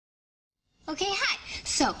Okay, hi.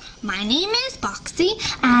 So, my name is Boxy,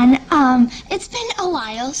 and it's been a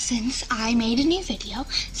while since I made a new video,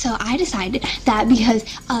 so I decided that because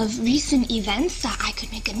of recent events that I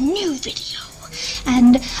could make a new video.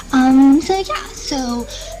 And, so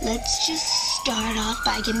let's just start off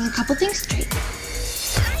by getting a couple things straight.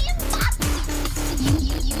 I am Boxy.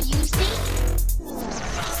 You see?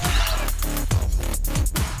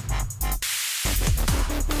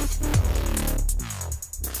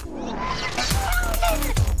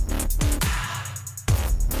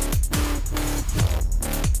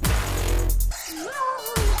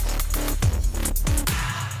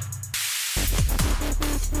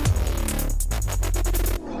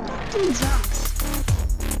 Drugs.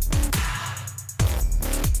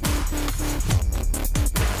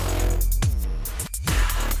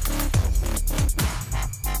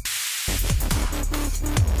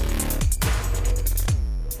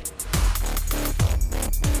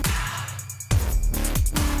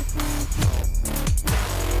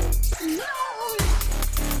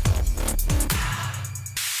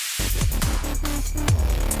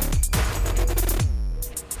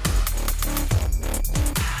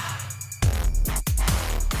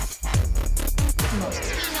 Most of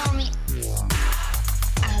you know me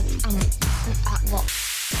as, well,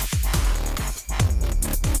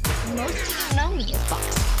 most of you know me as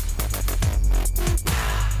Boxy.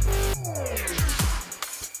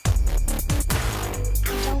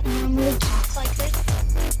 I don't normally talk like this.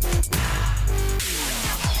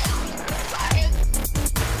 Sorry.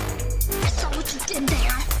 I saw what you did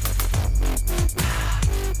there.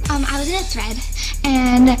 I was in a thread,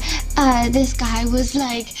 and this guy was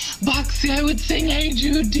like, Boxy, I would sing Hey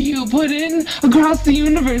Jude to you, put in Across the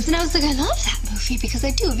Universe. And I was like, I love that movie because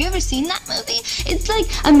I do. Have you ever seen that movie? It's like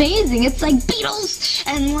amazing. It's like Beatles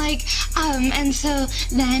and like and so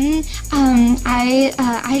then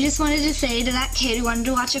I just wanted to say to that kid who wanted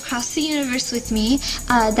to watch Across the Universe with me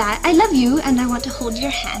that I love you and I want to hold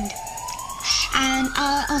your hand. And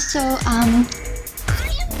also I am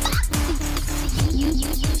Boxy. You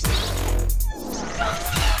see?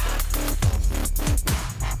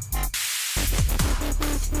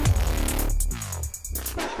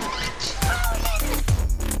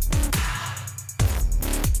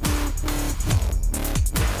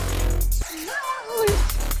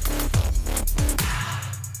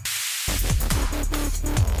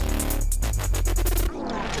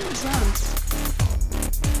 Drugs.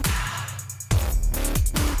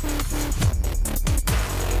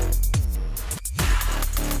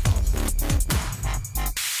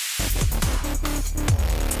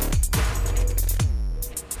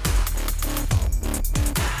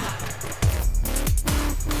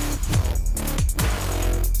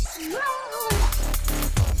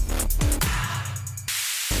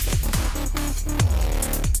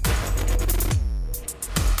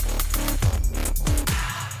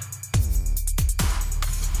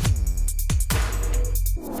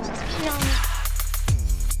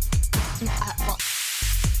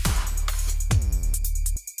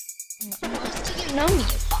 Most of you know me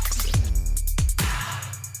as Boxy.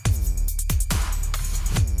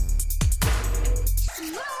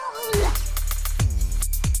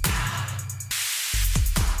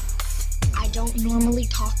 I don't normally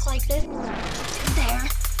talk like this. There.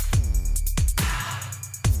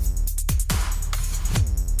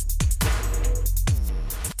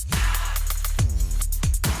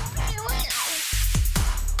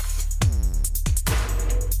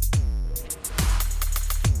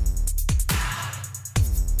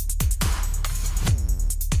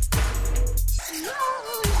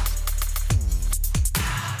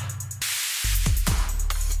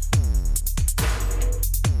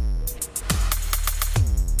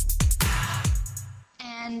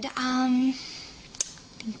 And I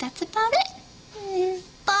think that's about it.